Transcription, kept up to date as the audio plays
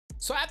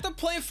So after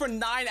playing for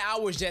 9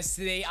 hours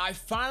yesterday, I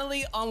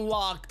finally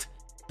unlocked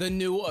the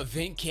new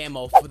event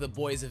camo for the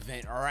boys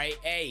event. All right,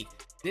 hey,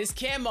 this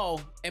camo,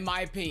 in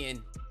my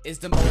opinion, is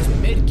the most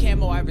mid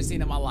camo I've ever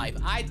seen in my life.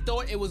 I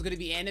thought it was gonna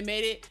be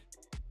animated,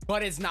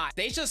 but it's not.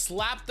 They just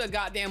slapped the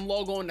goddamn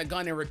logo on the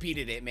gun and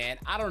repeated it, man.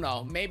 I don't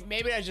know.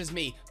 Maybe that's just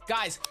me.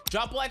 Guys,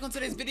 drop a like onto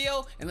this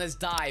video and let's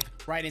dive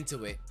right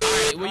into it. All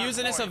right, we're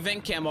using this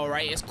event camo,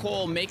 right? It's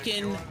called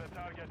making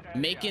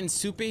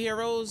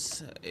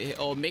superheroes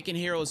or making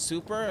heroes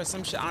super or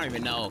some shit. I don't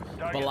even know,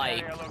 but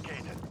like,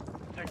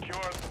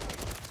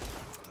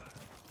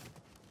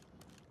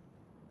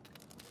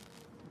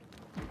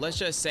 let's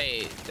just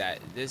say that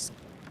this,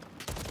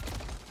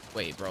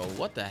 wait bro,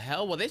 what the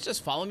hell? Were they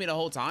just following me the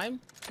whole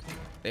time?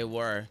 They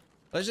were.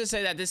 Let's just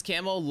say that this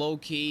camo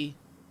low-key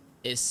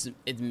it's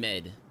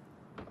mid.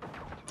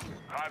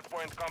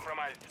 Hardpoint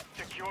compromised.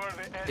 Secure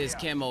the area. This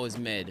camo is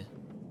mid.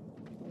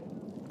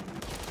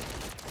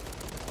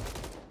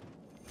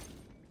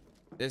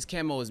 This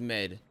camo is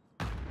mid.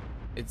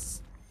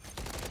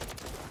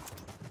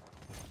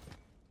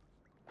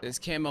 This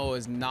camo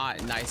is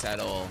not nice at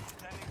all.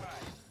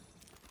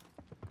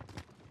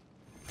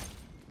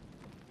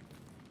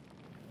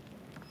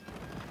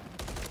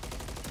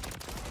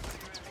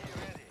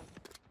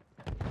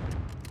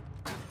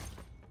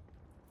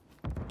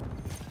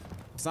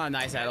 It's not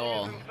nice at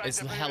all. It's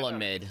hella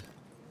mid.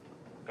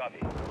 Copy.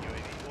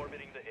 UAV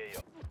orbiting the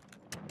AO.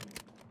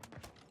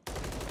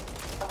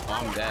 Oh,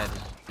 I'm dead.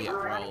 Yeah,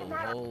 bro.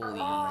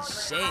 Holy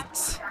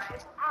shit.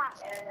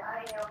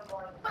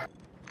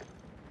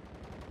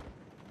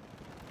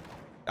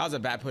 That was a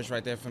bad push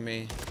right there for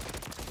me.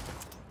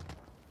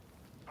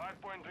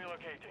 Hardpoint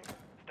relocating.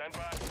 Stand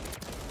by.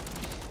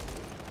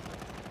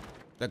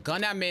 The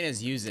gun that man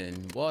is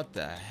using. What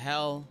the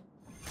hell?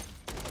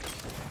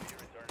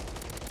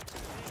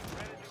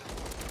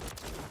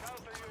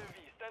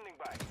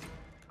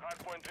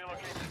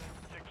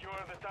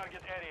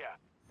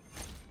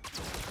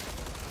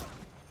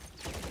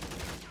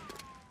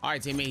 All right,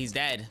 teammate, he's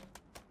dead.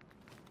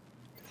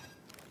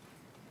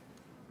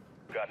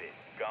 Copy.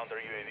 Counter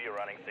UAV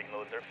running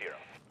signal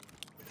interference.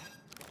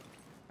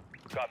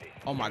 Copy.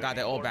 Oh my god,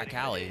 they're all back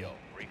alley.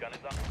 Recon is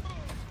on.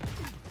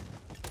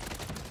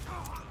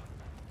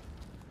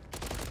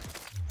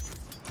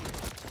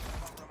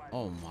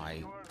 Oh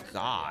my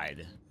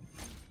god.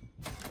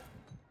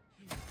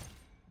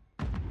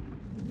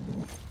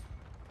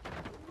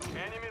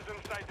 Enemies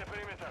inside the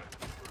perimeter.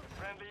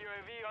 Friendly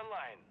UAV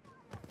online.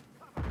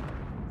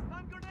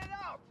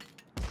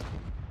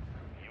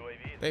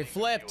 UAV They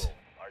flipped.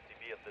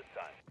 RTB at this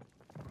time.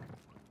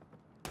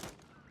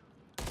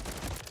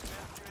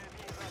 UAV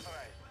is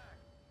authorized.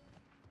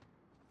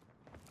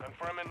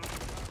 Confirming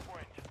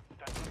point.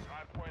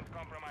 Hardpoint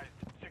compromised.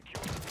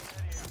 Secure the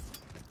area.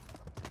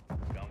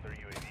 Counter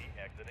UAV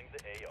exiting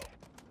the AO.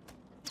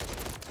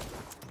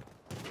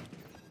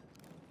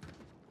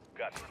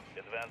 Copy.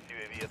 Advanced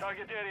UAV.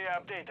 Target area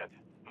updated.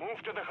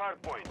 Move to the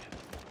hardpoint.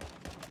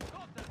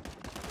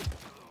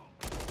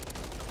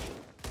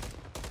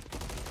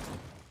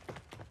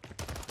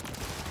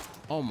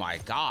 Oh my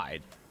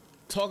god.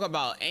 Talk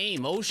about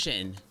aim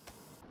motion.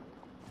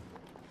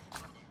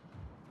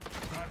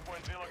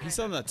 He's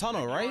still in the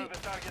tunnel, right?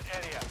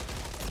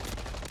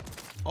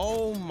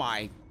 Oh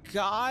my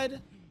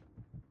god.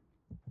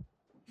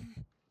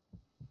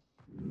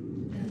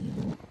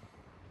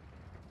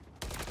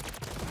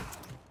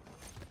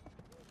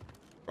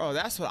 Bro,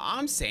 that's what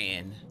I'm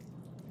saying.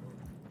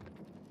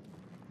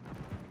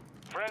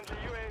 Friendly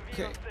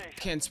UAV on station.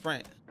 Can't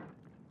sprint.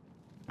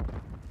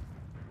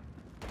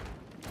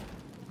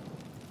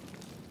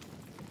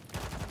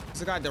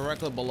 There's a guy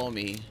directly below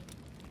me.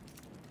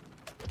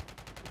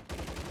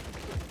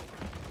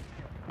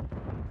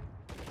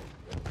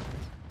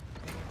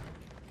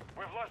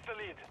 We've lost the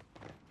lead.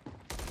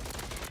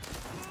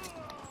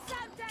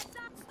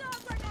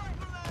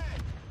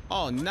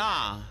 Oh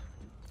nah.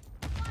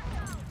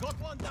 Got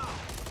one down.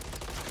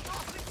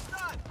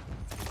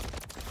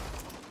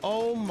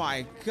 Oh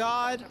my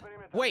god.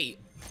 Wait.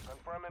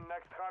 Confirming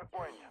next hard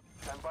point.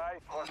 Stand by.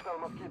 Hostile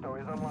Mosquito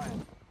is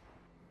online.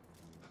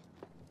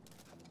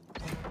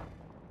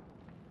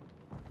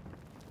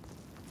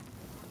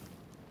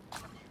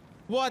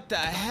 What the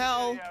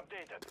hell?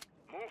 Updated.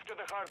 Move to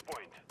the hard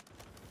point.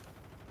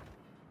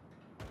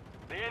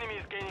 The enemy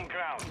is gaining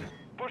ground.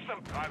 Push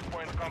them. Hard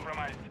point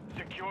compromised.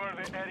 Secure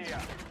the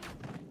area.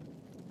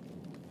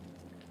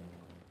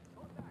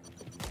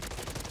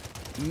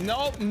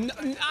 Nope.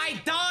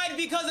 I died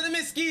because of the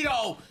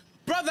mosquito.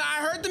 Brother,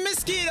 I heard the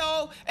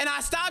mosquito and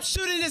I stopped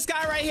shooting this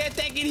guy right here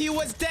thinking he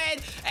was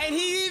dead and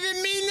he didn't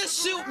even mean to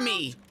shoot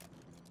me.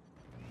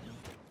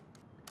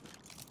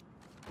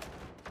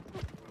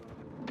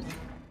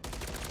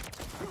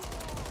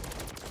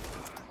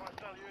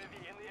 Hostile UAV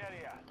in the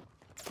area.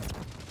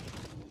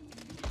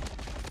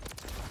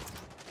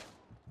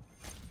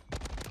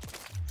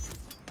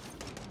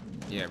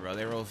 Yeah, bro,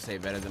 they roll say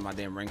better than my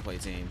damn ring play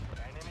team.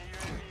 Enemy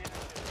UAV initiated.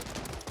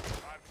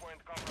 Hard point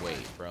compromised.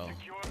 Wait, bro.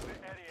 Secure the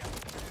area.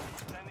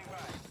 Standing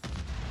by.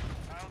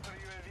 Counter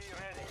UAV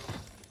ready.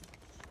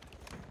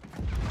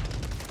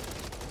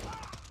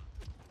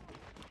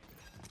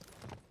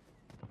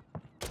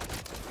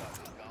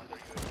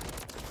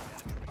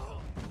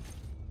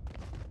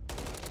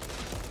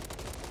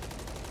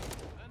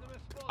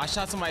 I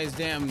shot somebody's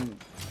damn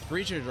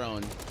breacher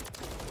drone. Stand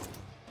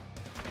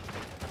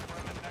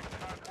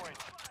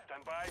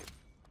by.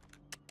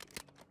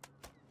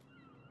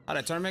 How'd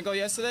that tournament go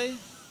yesterday?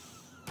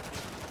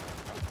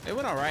 It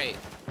went all right.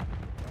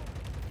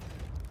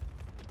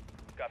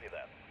 Copy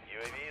that.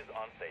 UAV is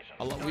on station.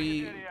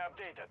 We Target area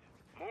updated.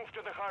 Move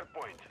to the hard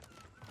point.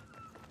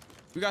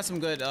 got some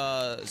good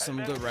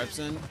reps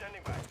in.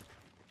 Standing by.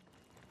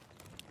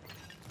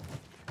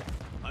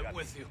 I'm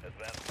with you.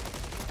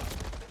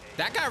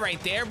 That guy right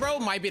there, bro,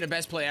 might be the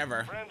best play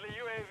ever. Friendly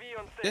UAV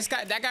on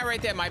station. That guy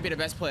right there might be the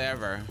best play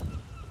ever.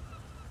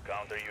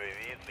 Counter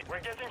UAV is... We're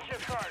getting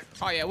hit hard.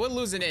 Oh yeah, we're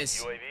losing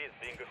this. UAV is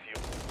being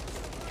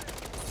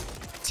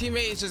refueled.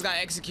 Teammates just got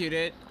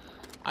executed.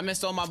 I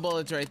missed all my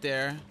bullets right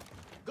there.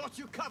 Got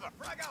you cover.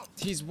 Frag out.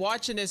 He's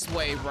watching this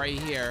wave right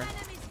here.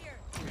 Enemies here.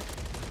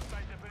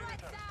 Inside the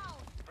perimeter. Down.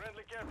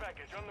 Friendly care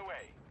package on the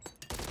way.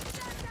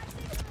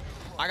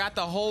 I got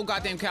the whole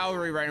goddamn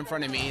cavalry right in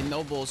front of me.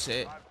 No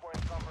bullshit. Hard point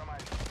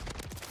compromised.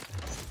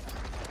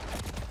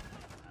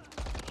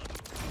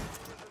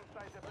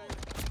 Inside the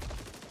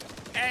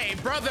perimeter. Hey,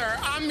 brother,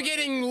 I'm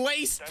getting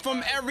laced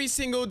from every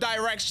single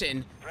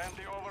direction.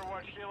 Friendly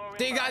Overwatch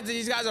helo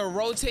These guys are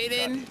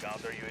rotating.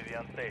 Counter UAV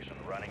on station.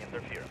 Running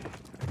interference.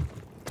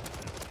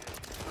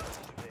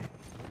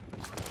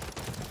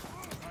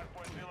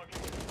 Hardpoint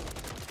relocated.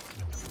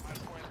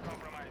 Hardpoint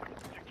compromised.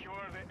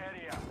 Secure the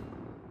area.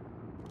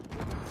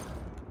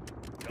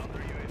 Counter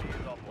UAV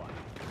is offline.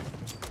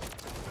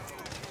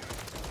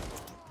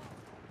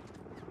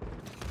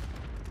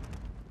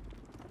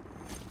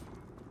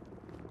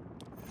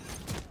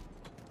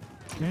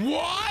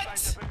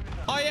 What?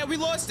 Oh yeah, we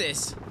lost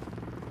this.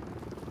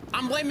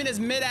 I'm blaming this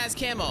mid-ass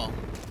camo.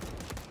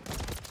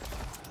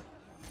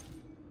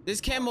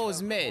 This camo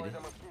is mid. Avoid the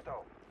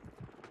mosquito.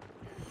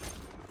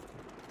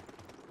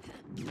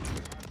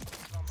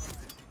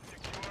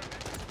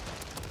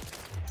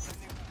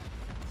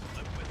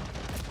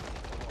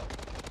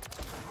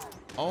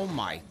 Oh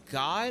my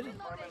god.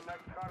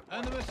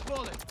 Enemy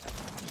spotted.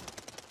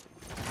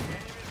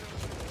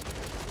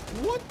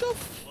 What the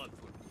f—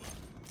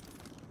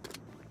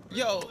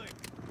 Yo.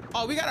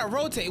 Oh, we gotta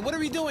rotate. What are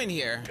we doing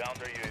here?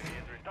 Counter UAV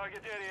is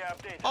target area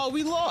updated. Oh,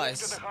 we To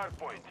lost. the hard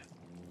point.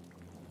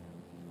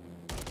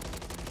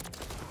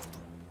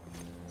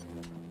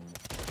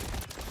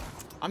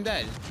 I'm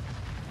dead.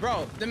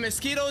 Bro, the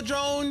mosquito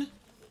drone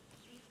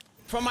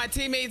from my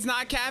teammates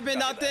not capping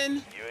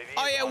nothing.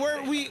 Oh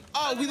yeah, we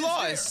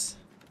lost.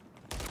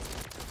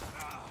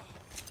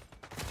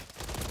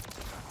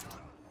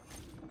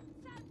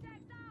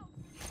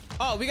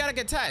 Oh, we gotta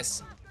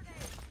contest.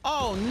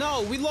 Oh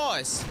no, we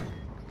lost.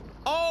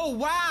 Oh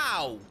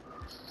wow.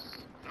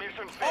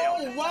 Mission failed.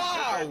 Oh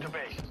wow. Return to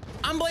base.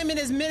 I'm blaming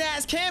his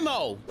mid-ass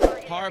camo.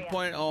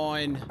 Hardpoint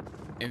on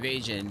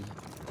invasion.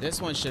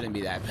 This one shouldn't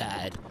be that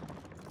bad.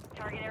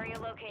 Target area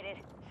located.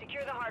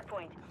 Secure the hard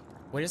point.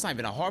 Wait, it's not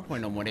even a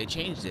hardpoint no more. They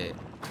changed it.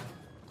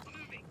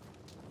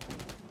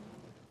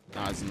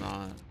 No, it's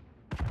not.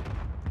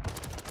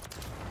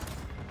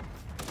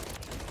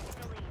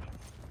 The lead.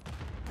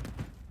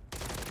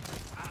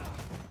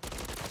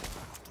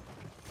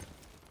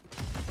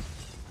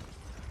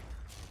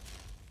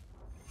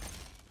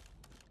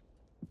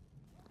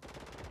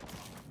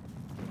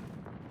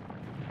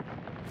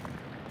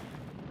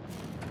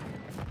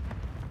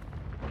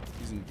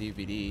 Using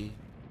DVD.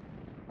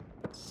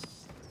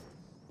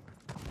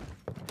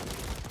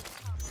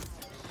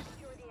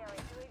 Secure the area.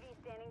 UAV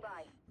standing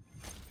by.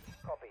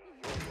 Copy.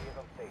 UAV is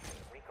on station.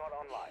 Recon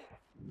online.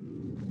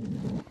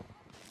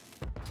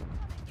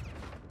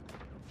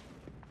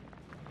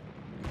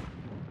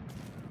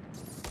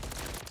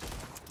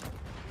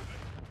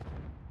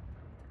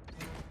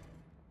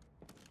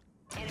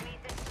 Enemies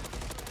in.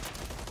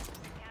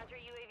 Counter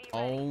UAV ready.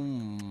 Oh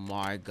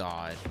my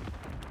god.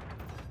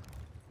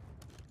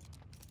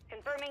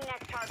 Confirming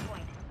next hard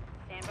point.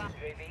 Stand by.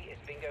 UAV is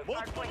bingo. Hard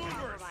Multiple point movers.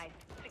 compromised.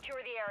 Secure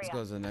the Let's area.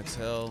 go to the next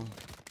hill.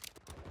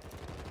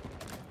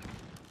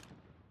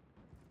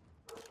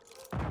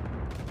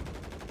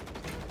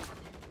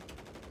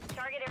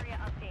 Target area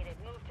updated.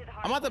 Move to the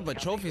hard I'm about to point.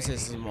 put trophy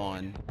system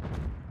on.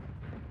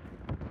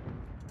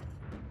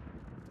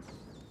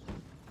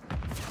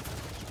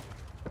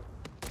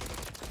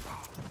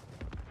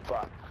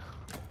 Fuck.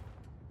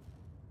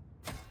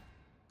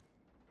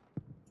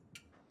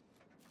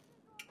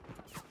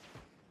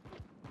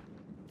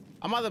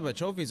 I'm about to put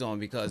trophies on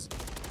because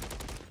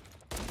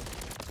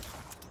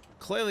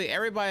clearly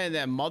everybody and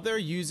their mother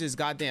uses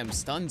goddamn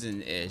stuns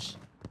and ish.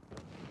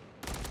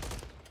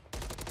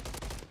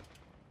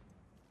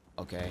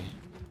 Okay.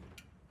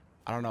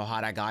 I don't know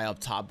how that guy up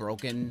top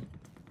broken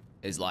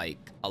is like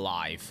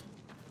alive.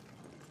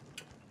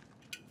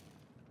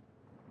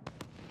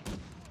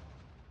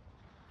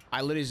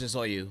 I literally just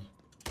saw you.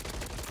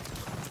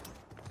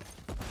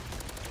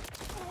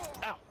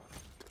 Ow.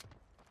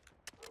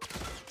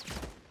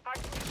 Hard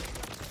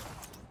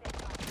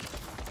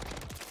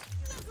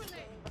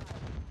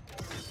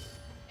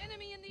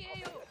Enemy in the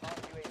AO.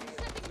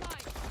 Setting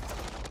mine.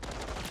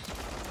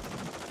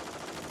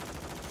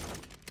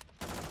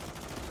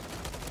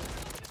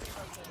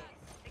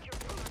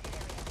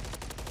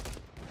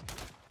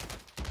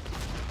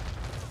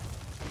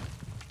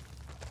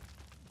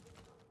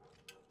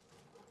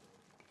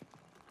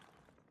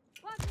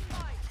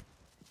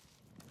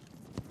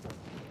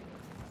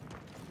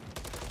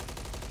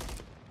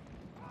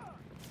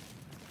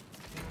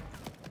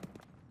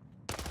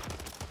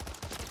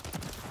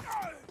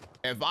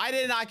 If I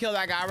did not kill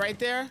that guy right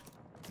there,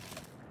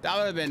 that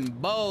would have been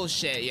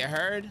bullshit, you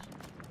heard?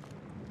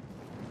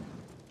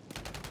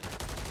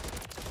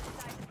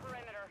 Inside the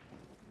perimeter.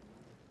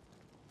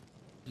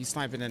 He's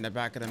sniping in the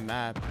back of the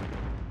map.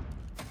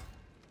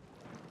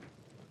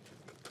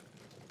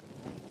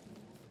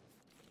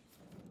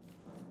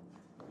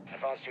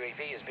 Advanced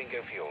UAV is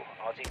bingo fuel.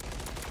 RT.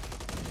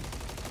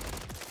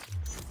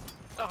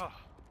 Oh.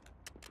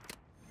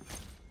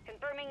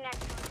 Confirming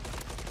next.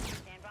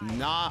 Stand by.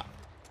 Nah.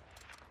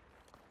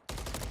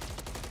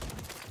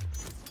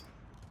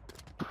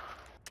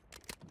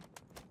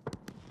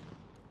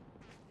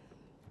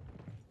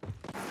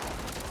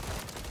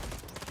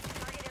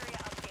 Target area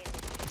updated.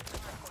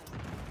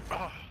 Hardpoint.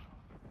 Oh.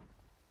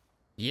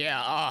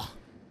 Yeah,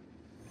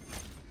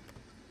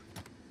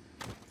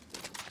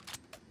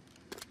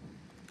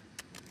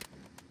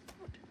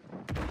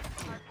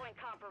 Hardpoint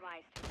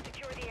compromised.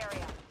 Secure the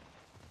area.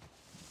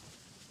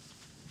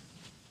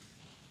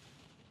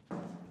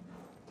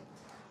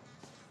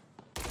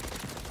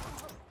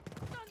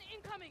 Stun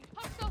incoming.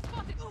 Hostile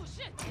spotted. Oh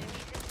shit.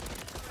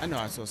 I know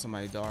I saw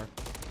somebody dark.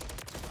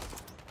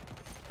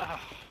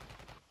 Ah.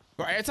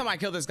 Bro, every time I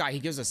kill this guy, he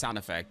gives a sound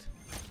effect.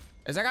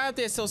 Is that guy up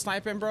there still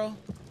sniping, bro?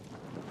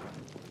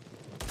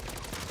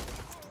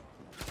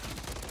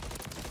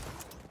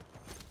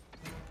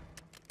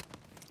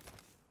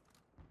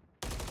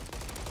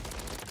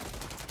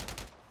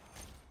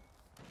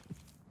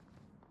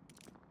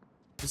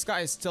 This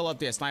guy is still up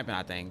there sniping,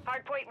 I think.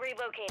 Hardpoint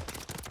relocated.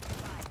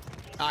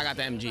 Oh, I got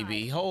the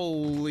MGB.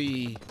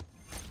 Holy.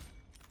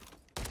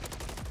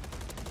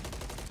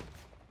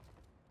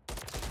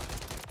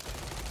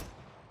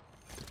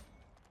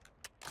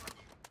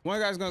 One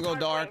guy's gonna go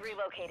dark. Hardpoint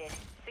relocated.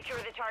 Secure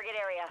the target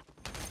area.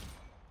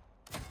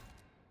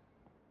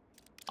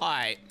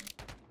 Alright.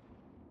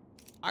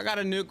 I got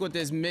a nuke with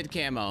this mid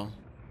camo.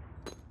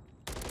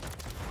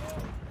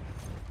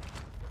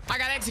 I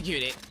got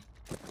executed.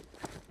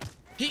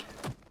 He.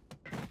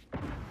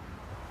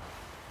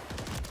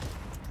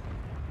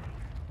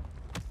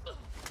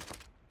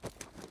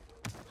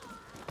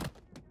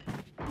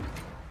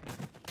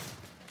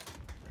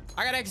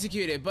 I got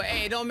executed, but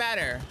hey, it don't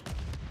matter.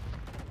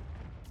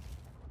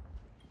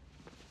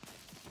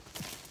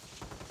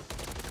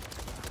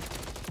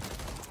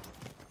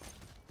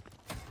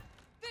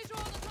 Visual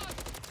on the target.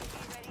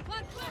 Be ready for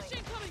Plant deploy. flash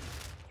incoming.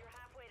 You're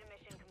halfway to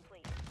mission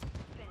complete.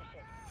 Finish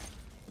it.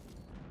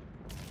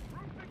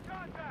 Roofing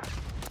contact!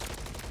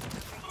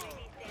 UAV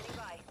standing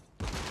by.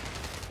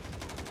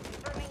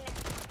 Confirming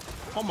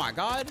next. Oh my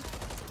god.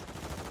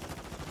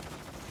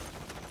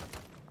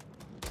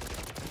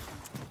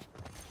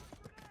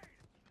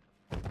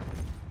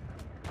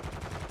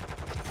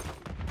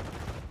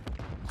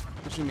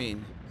 What you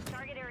mean?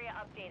 Target area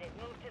updated.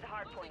 Move to the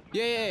hardpoint.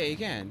 Yeah, you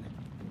can.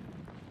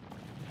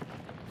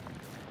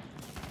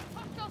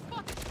 Hostile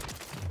spotted.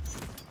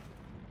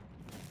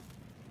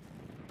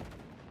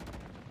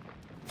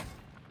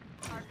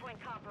 Hardpoint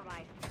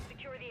compromised.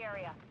 Secure the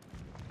area.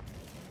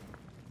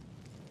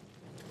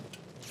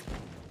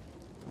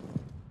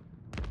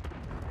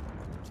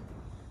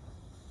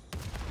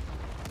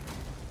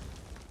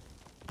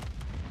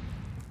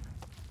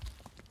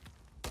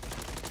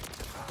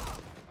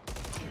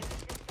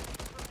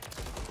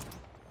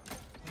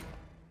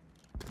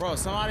 Bro,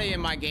 somebody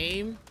in my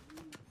game.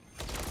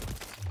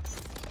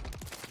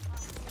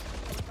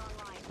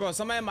 Bro,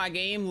 somebody in my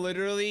game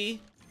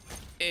literally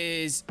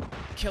is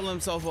killing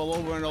himself all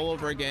over and all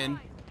over again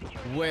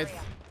with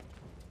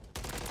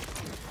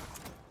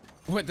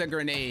the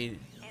grenade.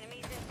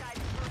 Enemies inside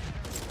the perimeter.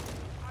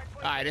 Hardpoint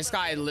Alright, this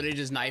guy relocated. literally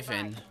just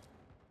knifing.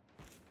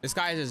 This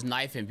guy is just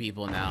knifing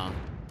people now.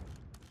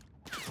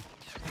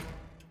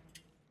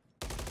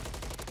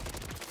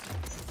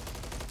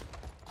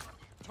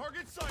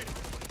 Target sighted.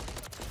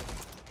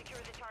 Secure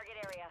the target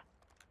area.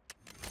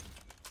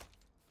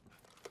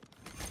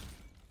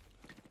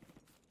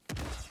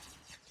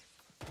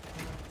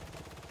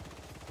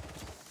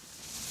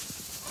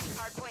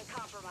 Hardpoint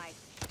compromised.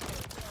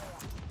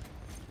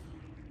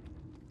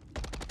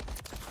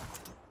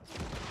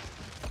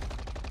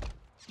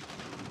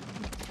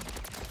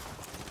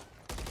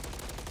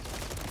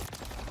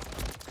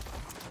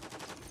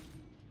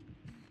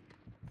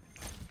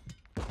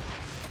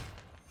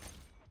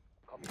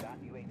 Copy that.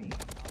 UAV.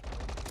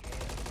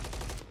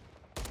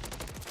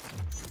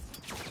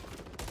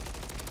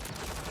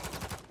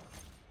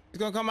 He's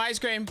gonna come ice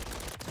cream.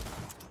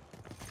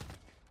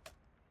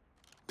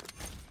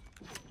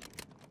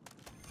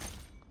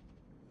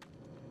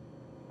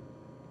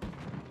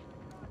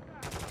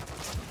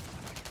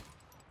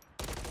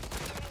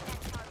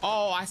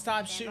 Oh, I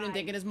stopped shooting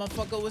thinking this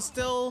motherfucker was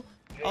still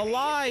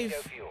alive.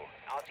 Bingo fuel.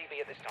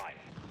 RTB at this time.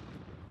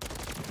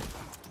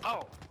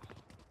 Oh.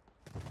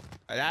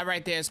 That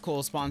right there is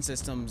cool. Spawn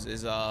systems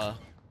is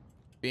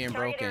being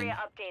Target broken. area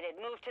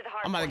updated. Move to the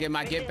hardpoint. I'm about to get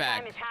my Mission get back.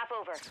 time is half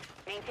over.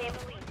 Maintain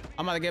the lead.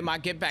 I'm gonna get my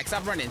get back.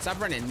 Stop running. Stop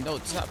running. No,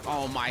 stop.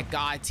 Oh my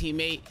god,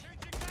 teammate.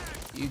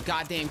 You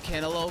goddamn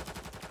cantaloupe.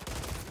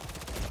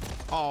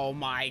 Oh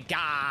my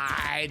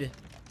god.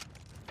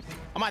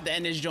 I'm about to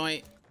end this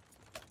joint.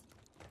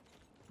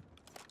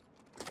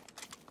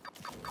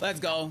 Let's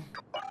go.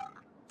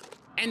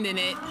 Ending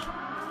it.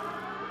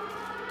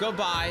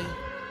 Goodbye. Solid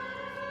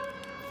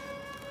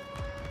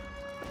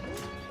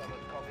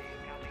copy.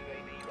 Counter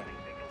UAV running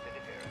signals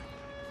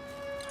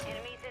interference.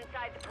 Enemies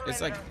inside the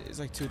perimeter. It's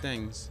like two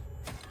things.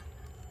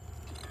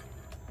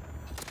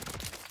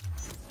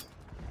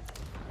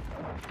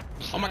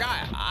 Oh my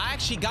god, I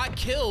actually got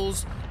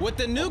kills with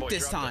the nuke Boy,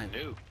 this drop time. the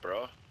nuke,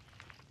 bro.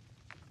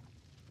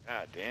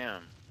 God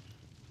damn.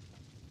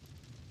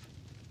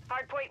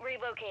 Hardpoint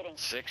relocating.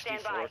 Stand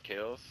 64 by.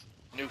 kills.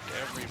 Nuked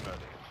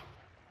everybody.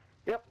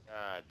 Yep.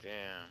 God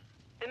damn.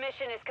 The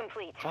mission is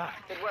complete. Fuck.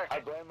 Good work. I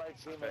blame my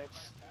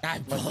teammates. I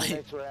My blame,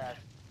 teammates were ass.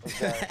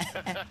 Okay.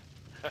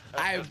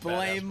 I That's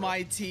blame badass,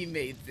 my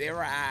teammates. They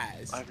were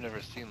ass. bro. I've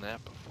never seen that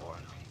before.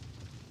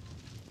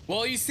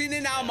 Well, you seen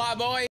it now, my boy.